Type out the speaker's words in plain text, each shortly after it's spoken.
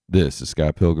This is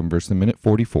Scott Pilgrim versus the Minute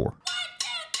 44.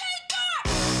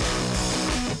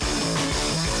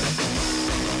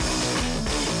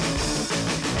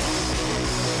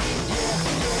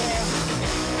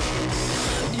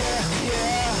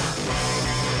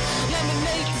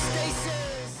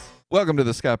 Welcome to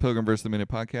the Scott Pilgrim vs. the Minute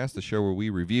podcast, the show where we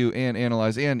review and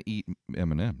analyze and eat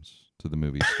M&Ms to the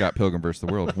movie Scott Pilgrim vs. the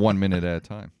World, 1 minute at a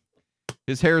time.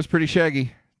 His hair is pretty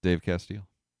shaggy, Dave Castile.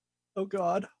 Oh,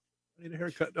 God. I need a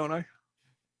haircut, don't I?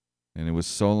 And it was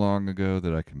so long ago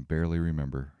that I can barely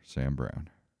remember Sam Brown.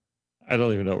 I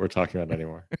don't even know what we're talking about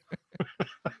anymore.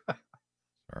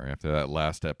 Sorry, after that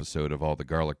last episode of all the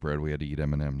garlic bread, we had to eat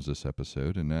M&Ms this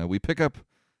episode. And we pick up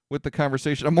with the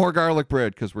conversation of more garlic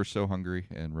bread because we're so hungry.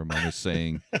 And Ramona's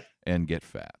saying, and get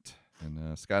fat.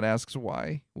 And Scott asks,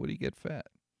 why would he get fat?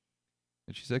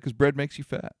 And she said, because bread makes you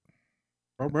fat.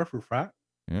 Bread makes you fat?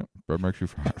 Yeah, bread makes you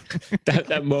fat.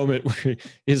 that moment where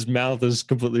his mouth is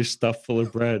completely stuffed full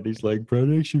of bread. He's like, bread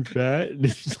makes you fat? And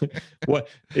he's like, what?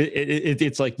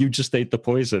 It's like, you just ate the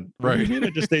poison. Right. What do you mean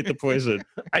I just ate the poison?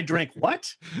 I drank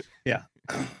what? Yeah.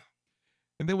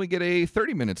 And then we get a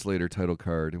 30 minutes later title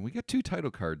card. And we get two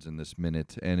title cards in this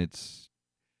minute. And it's...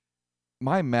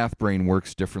 my math brain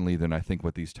works differently than I think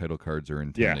what these title cards are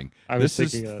intending. I was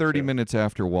This is thinking 30 minutes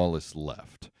after Wallace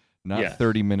left, not Yes.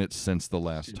 30 minutes since the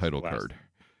last Since title the last. card.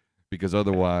 Because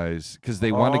otherwise, because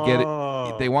they want to get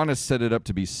it, they Oh. want to set it up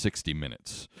to be 60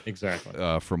 minutes Exactly.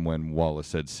 from when Wallace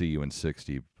said, see you in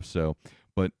 60. So,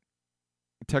 but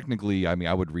technically, I mean,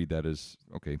 I would read that as,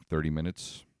 okay, 30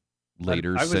 minutes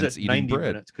later I was since at eating 90 bread.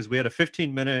 minutes because we had a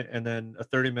 15-minute and then a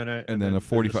 30-minute And then a there's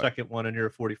 45 the second one and you're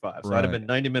a 45. So I'd have Right. been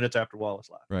 90 minutes after Wallace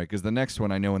left. Right, because the next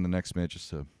one, I know in the next minute,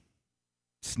 just a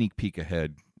sneak peek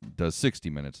ahead, does 60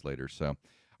 minutes later. So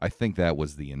I think that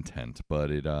was the intent,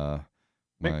 but it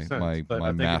Makes sense, my but I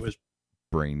think math it was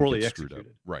brain poorly gets screwed up.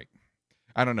 executed. Right.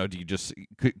 I don't know. Do you just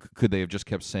could they have just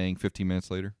kept saying 15 minutes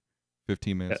later?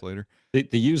 15 minutes later? The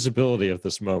usability of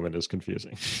this moment is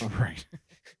confusing. Right.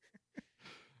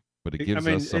 But it I gives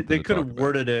mean, us something they to could talk have about.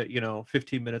 worded it,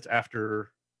 15 minutes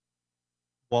after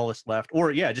Wallace left,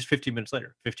 or just 15 minutes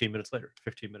later, 15 minutes later,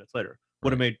 15 minutes later.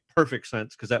 Would have Right. made perfect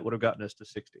sense because that would have gotten us to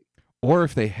 60. Or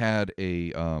if they had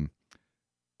a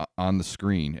on the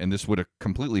screen, and this would have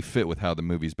completely fit with how the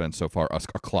movie's been so far, a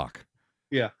clock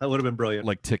Yeah, that would have been brilliant.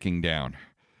 like ticking down.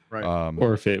 Right.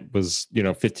 Or if it was,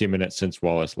 15 minutes since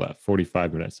Wallace left,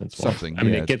 45 minutes since Wallace Something, left. I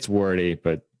mean, yeah. it gets wordy,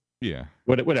 but Yeah.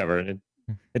 whatever.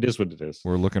 It is what it is.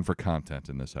 We're looking for content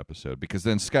in this episode because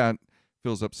then Scott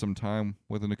fills up some time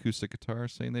with an acoustic guitar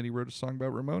saying that he wrote a song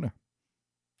about Ramona.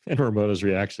 And Ramona's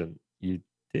reaction, you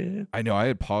did? I know I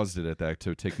had paused it at that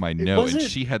to take my note, and wasn't-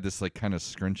 she had this like kind of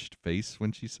scrunched face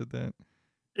when she said that.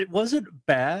 It wasn't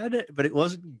bad, but it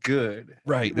wasn't good.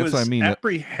 Right, It that's what I was mean.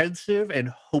 Apprehensive and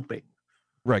hoping.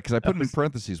 Right, because I put it in was-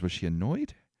 parentheses. Was she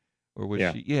annoyed, or was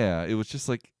Yeah. she? Yeah, it was just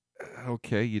like,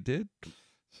 okay, you did.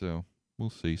 So we'll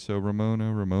see. So Ramona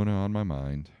on my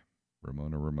mind.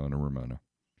 Ramona.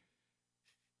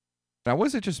 Now,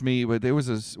 was it just me? But there was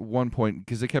this one point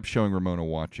because they kept showing Ramona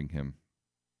watching him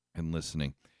and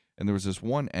listening, and there was this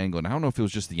one angle, and I don't know if it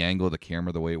was just the angle of the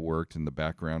camera, the way it worked, and the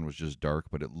background was just dark,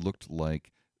 but it looked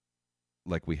like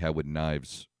we had with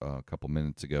Knives a couple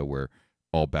minutes ago, where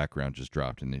all background just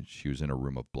dropped and then she was in a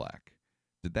room of black.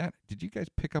 Did you guys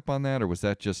pick up on that, or was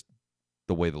that just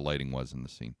the way the lighting was in the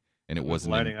scene? And it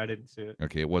wasn't lighting. I didn't see it.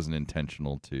 okay, it wasn't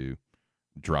intentional to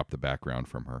drop the background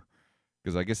from her.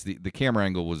 Because I guess the camera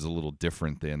angle was a little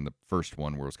different than the first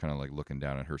one, where it was kind of like looking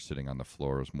down at her sitting on the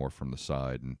floor. It was more from the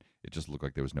side, and it just looked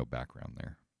like there was no background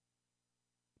there.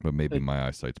 But maybe my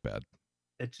eyesight's bad.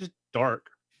 It's just dark.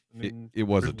 I mean, It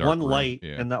was a there's dark one room, light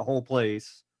yeah. in that whole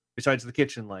place besides the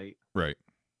kitchen light. Right.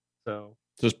 So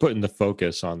Just putting the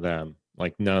focus on them.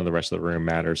 Like, none of the rest of the room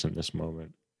matters in this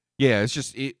moment. Yeah, it's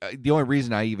just the only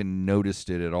reason I even noticed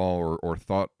it at all, or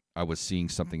thought I was seeing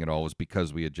something at all, was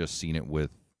because we had just seen it with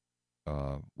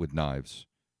Knives,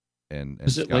 and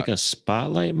Is it like Scott. a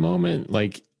spotlight moment?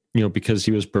 Like, because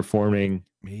he was performing.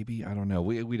 Maybe, I don't know.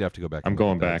 We'd have to go back. I'm and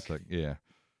look going at that. back. Yeah,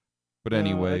 but No,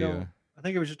 anyway, I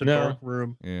think it was just a No. dark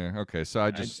room. yeah. Okay, so I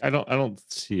just I don't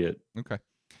see it. okay.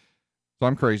 So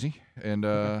I'm crazy, and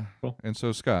cool. and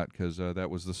so Scott, because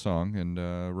that was the song, and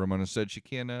Ramona said she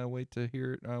can't wait to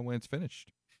hear it when it's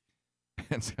finished.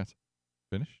 And Scott's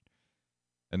finished,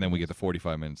 and then we get the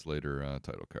 45 minutes later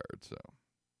title card. So,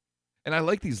 and I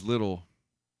like these little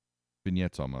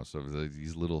vignettes almost of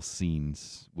these little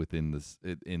scenes within this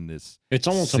in this It's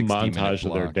almost a 60-minute montage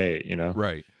of their block. day,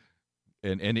 right,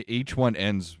 and each one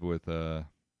ends with or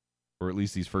at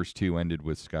least these first two ended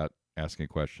with Scott asking a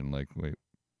question like, "Wait,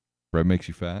 bread makes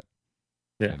you fat?"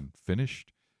 Yeah. And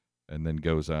finished. and then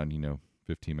goes on,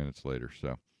 15 minutes later.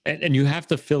 So And you have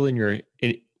to fill in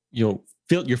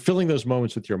you're filling those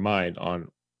moments with your mind on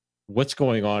what's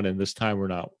going on in this time we're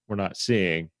not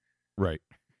seeing. right.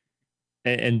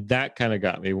 And that kind of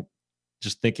got me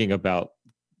just thinking about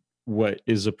what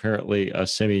is apparently a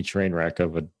semi train wreck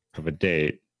of a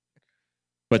date.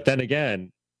 But then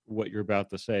again, what you're about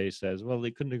to say says, well,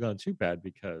 they couldn't have gone too bad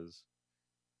because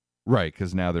Right,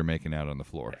 because now they're making out on the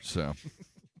floor. So,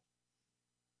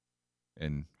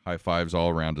 and high fives all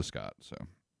around to Scott. So,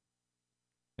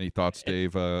 any thoughts,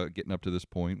 Dave? Getting up to this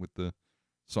point with the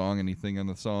song? Anything on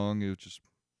the song? It was just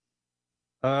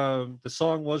The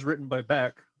song was written by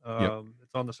Beck. Yep.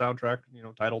 It's on the soundtrack,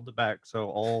 titled "The Beck." So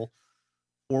all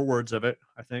 4 words of it,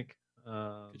 I think.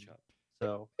 good job.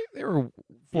 So they were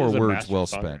He 4 is a words master well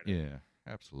spent. songwriter. Yeah,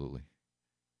 absolutely.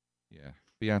 Yeah,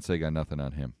 Beyonce got nothing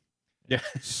on him. yeah.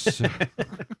 So,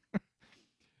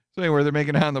 so anyway, they're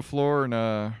making out on the floor,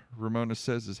 and Ramona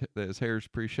says that his hair is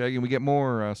pretty shaggy, and we get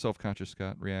more self-conscious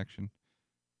Scott reaction,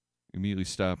 immediately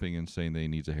stopping and saying that he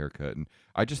needs a haircut. And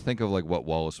I just think of like what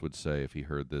Wallace would say if he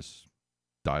heard this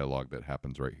dialogue that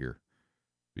happens right here,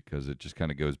 because it just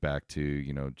kind of goes back to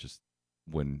just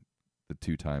when the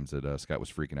 2 times that Scott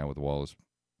was freaking out with Wallace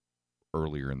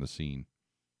earlier in the scene.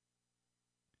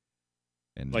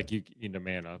 And Like you need to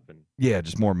man up and yeah,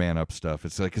 just more man up stuff.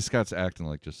 It's like 'cause Scott's acting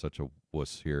like just such a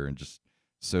wuss here, and just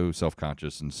so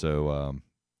self-conscious and so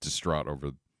distraught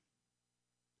over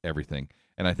everything.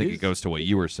 And I think it His goes to what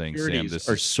you were saying, Sam. insecurities This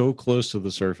are is so close to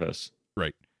the surface.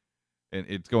 right, and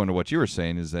it's going to what you were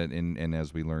saying is that, and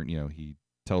as we learn, he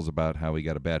tells about how he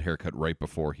got a bad haircut right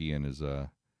before he and his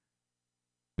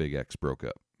big ex broke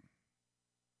up,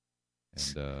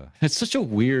 and It's such a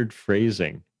weird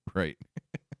phrasing. right,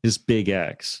 His big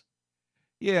X.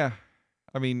 yeah.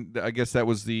 I mean, I guess that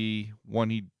was the one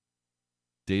he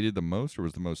dated the most, or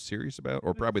was the most serious about,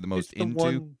 or probably the most It's the into.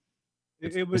 one-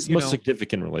 it It's was the most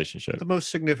significant relationship. the most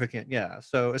significant, yeah.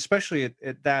 So especially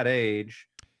at that age,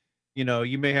 you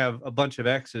may have a bunch of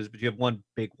exes, but you have one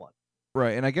big one.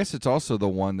 Right, and I guess it's also the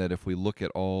one that if we look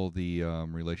at all the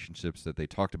relationships that they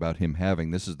talked about him having,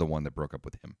 this is the one that broke up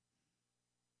with him.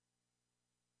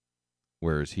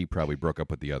 Whereas he probably broke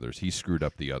up with the others. He screwed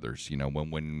up the others.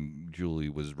 When Julie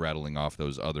was rattling off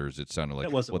those others, it sounded like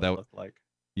That wasn't what that it looked like.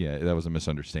 yeah, that was a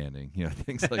misunderstanding.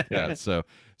 Things like that. So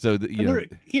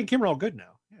He and Kim are all good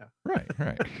now. Yeah.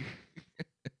 right.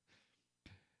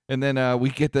 And then we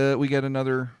get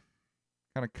another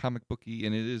kind of comic booky,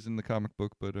 and it is in the comic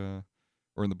book, but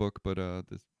or in the book, but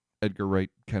this Edgar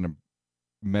Wright kind of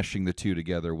meshing the two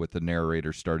together with the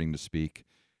narrator starting to speak,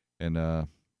 and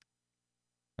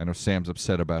I know Sam's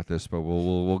upset about this, but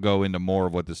we'll go into more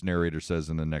of what this narrator says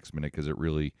in the next minute, because it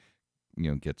really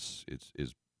gets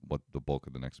is what the bulk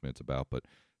of the next minute's about. But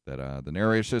that the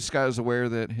narrator says Scott is aware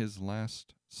that his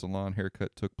last salon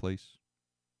haircut took place. ...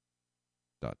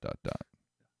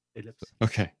 Ellipse.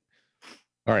 Okay.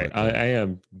 All right. But, I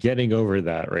am getting over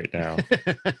that right now.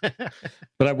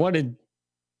 But I wanted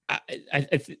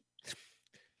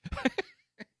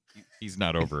He's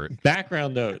not over it.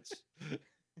 background notes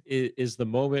is the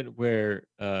moment where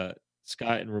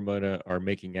Scott and Ramona are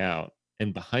making out,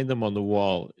 and behind them on the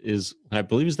wall is, I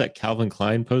believe, is that Calvin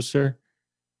Klein poster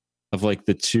of like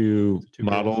the two two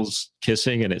models girls.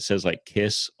 kissing, and it says like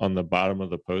 "kiss" on the bottom of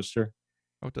the poster.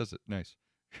 Oh, does it? Nice.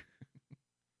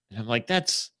 And I'm like, that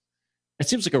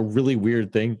seems like a really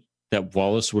weird thing that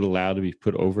Wallace would allow to be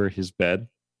put over his bed.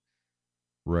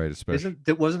 Right, especially.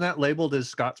 Wasn't that labeled as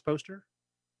Scott's poster?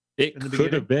 It In the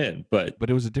could have been, but But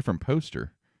it was a different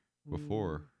poster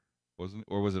before, wasn't it?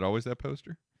 Or was it always that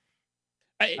poster?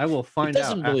 I will find it out.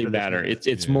 doesn't really after this matter. minute.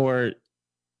 It's Yeah. more.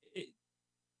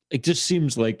 It just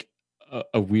seems like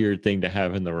a weird thing to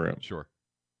have in the room. Sure.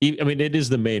 I mean, it is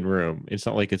the main room. It's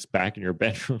not like it's back in your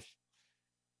bedroom.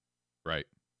 Right.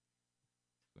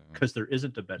 because there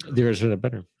isn't a bedroom. There isn't a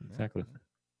bedroom. Exactly.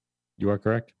 You are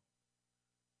correct.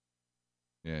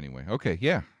 Yeah. Anyway. Okay.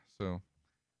 Yeah. So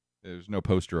there's no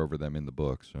poster over them in the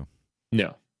book. So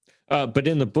No, but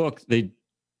in the book,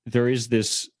 there is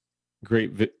this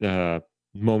great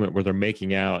moment where they're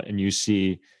making out, and you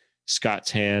see Scott's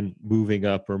hand moving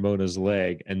up Ramona's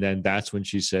leg, and then that's when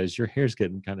she says, "Your hair's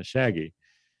getting kind of shaggy,"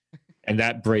 and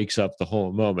that breaks up the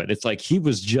whole moment. It's like he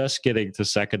was just getting to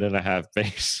second and a half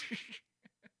base.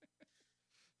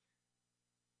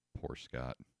 poor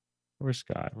Scott. Or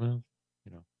Scott. Well,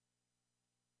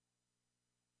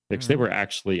 because they were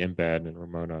actually in bed, and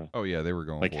Ramona Oh yeah, they were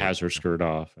going like for has it. her skirt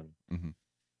off, and Mhm.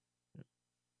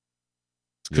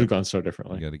 could have gone so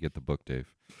differently. You got to get the book,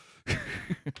 Dave.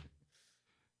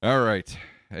 All right.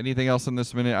 Anything else in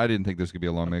this minute? I didn't think this could be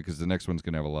a long minute because the next one's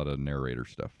gonna have a lot of narrator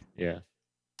stuff. Yeah.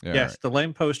 Yeah, Yes, all right. the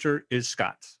lame poster is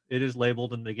Scott's. It is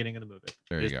labeled in the beginning of the movie.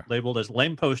 There you It's go. labeled as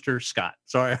lame poster Scott.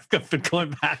 Sorry, I've been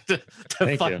going back to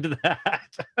Thank find that.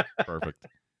 Perfect.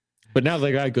 But now that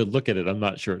I got a good look at it, I'm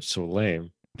not sure it's so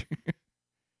lame.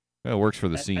 Well, it works for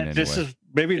the scene And anyway. This is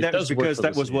maybe It that was does work because for the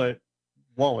that was scene. what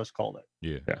Wallace called it.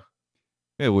 Yeah.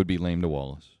 It would be lame to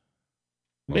Wallace.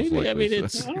 Most Maybe. I likely, mean, so.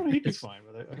 it's. I don't know. He'd be It's- fine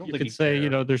with it. I don't You think could he'd say,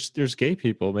 care. there's gay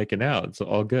people making out. It's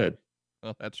all good.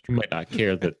 Well, that's You true. might not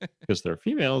care that because they're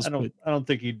females. I don't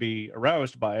think he'd be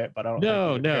aroused by it, but I don't.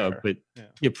 No, think he would no, care. but Yeah.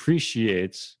 he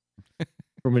appreciates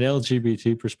from an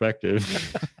LGBT perspective,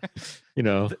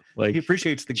 like he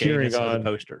appreciates the cheering gayness of on the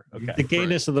poster. Okay. the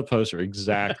gayness of the poster.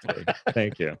 Exactly.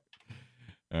 Thank you.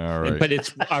 All right. But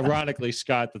it's ironically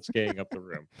Scott that's gaying up the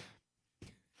room.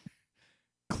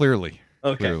 Clearly.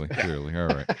 Okay. Clearly. All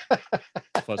right.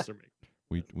 Plus, they're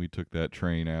making. We took that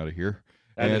train out of here.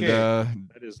 That And Okay.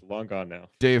 That is long gone now.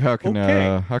 Dave, how can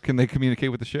Okay. they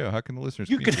communicate with the show? How can the listeners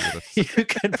You can communicate with us? you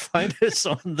can find us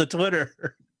on the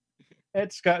Twitter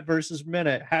at Scott versus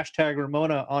Minute, hashtag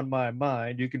Ramona on my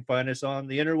mind. You can find us on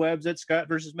the interwebs at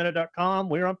scottversusminute.com.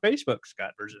 We're on Facebook,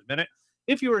 Scott versus Minute.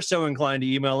 If you are so inclined to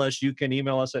email us, you can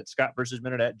email us at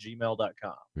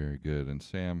scottversusminute@gmail.com. Very good. And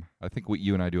Sam, I think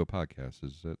you and I do a podcast.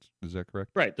 Is that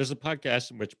correct? Right. There's a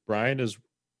podcast in which Brian is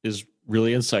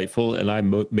really insightful, and I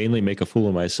mainly make a fool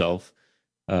of myself,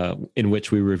 in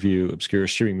which we review obscure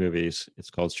streaming movies.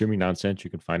 It's called Streaming Nonsense. You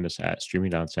can find us at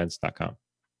streamingnonsense.com.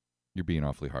 You're being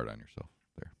awfully hard on yourself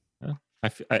there.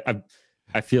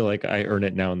 I feel like I earn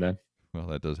it now and then. Well,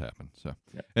 that does happen. So,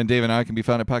 Yeah. And Dave and I can be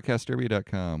found at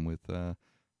podcastderby.com with a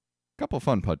couple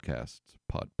fun podcasts.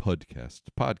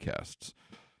 Podcasts.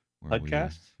 where we,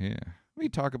 Podcasts? yeah. We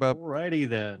talk about Alrighty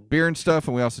then. beer and stuff,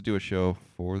 and we also do a show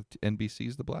for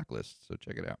NBC's The Blacklist. So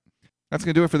check it out. That's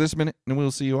going to do it for this minute, and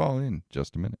we'll see you all in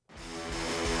just a minute.